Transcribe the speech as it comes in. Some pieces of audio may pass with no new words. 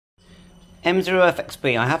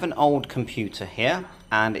M0FXB, I have an old computer here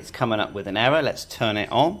and it's coming up with an error. Let's turn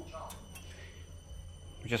it on.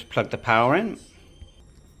 Just plug the power in,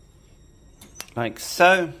 like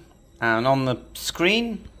so, and on the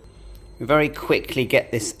screen we very quickly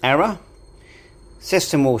get this error.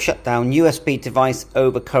 System will shut down, USB device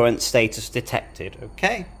overcurrent status detected.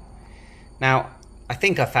 Okay, now I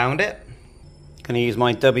think I found it. Going to use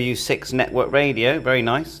my W6 network radio, very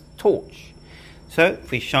nice, torch. So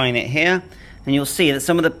if we shine it here, and you'll see that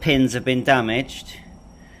some of the pins have been damaged.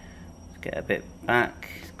 Let's get a bit back,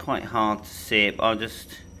 it's quite hard to see it, but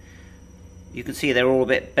you can see they're all a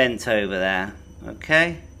bit bent over there,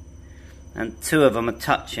 okay? And two of them are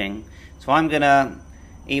touching. So I'm going to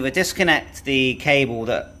either disconnect the cable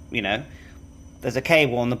that, there's a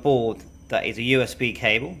cable on the board that is a USB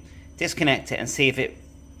cable, disconnect it and see if it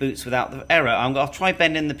boots without the error. I'll try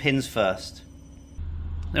bending the pins first.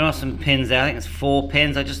 There are some pins there, I think it's 4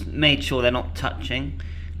 pins. I just made sure they're not touching.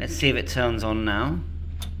 Let's see if it turns on now.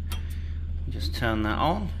 Just turn that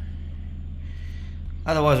on.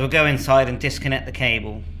 Otherwise we'll go inside and disconnect the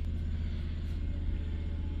cable.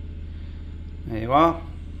 There you are.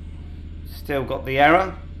 Still got the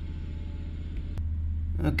error.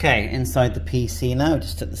 Okay, inside the PC now,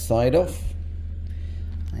 just took the side off.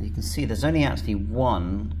 And you can see there's only actually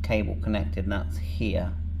one cable connected, and that's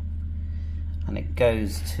here. And it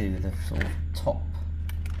goes to the sort of top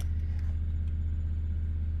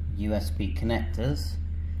USB connectors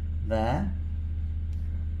there.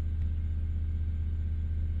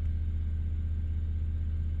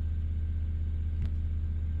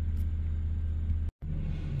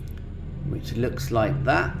 Which looks like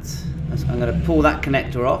that. I'm going to pull that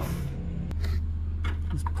connector off.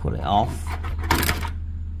 Just pull it off.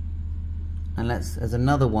 And there's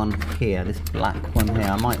another one here, this black one here.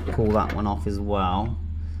 I might pull that one off as well.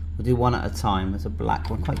 We'll do one at a time. There's a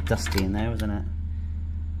black one, quite dusty in there, isn't it?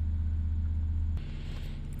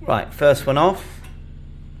 Right, first one off.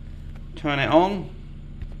 Turn it on.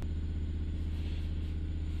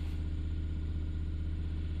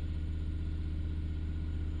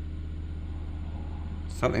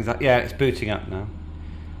 Something's like, yeah, it's booting up now.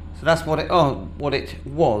 So that's what it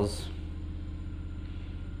was.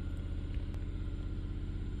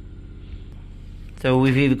 So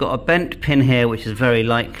we've either got a bent pin here, which is very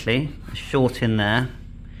likely, a short in there.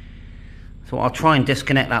 So I'll try and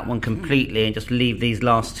disconnect that one completely and just leave these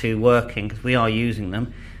last two working, because we are using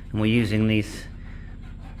them, and we're using these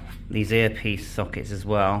earpiece sockets as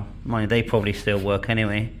well. Mind you, they probably still work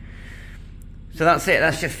anyway. So that's it,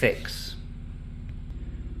 that's your fix.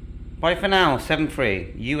 Bye for now,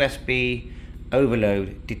 7.3, USB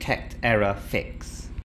overload detect error fix.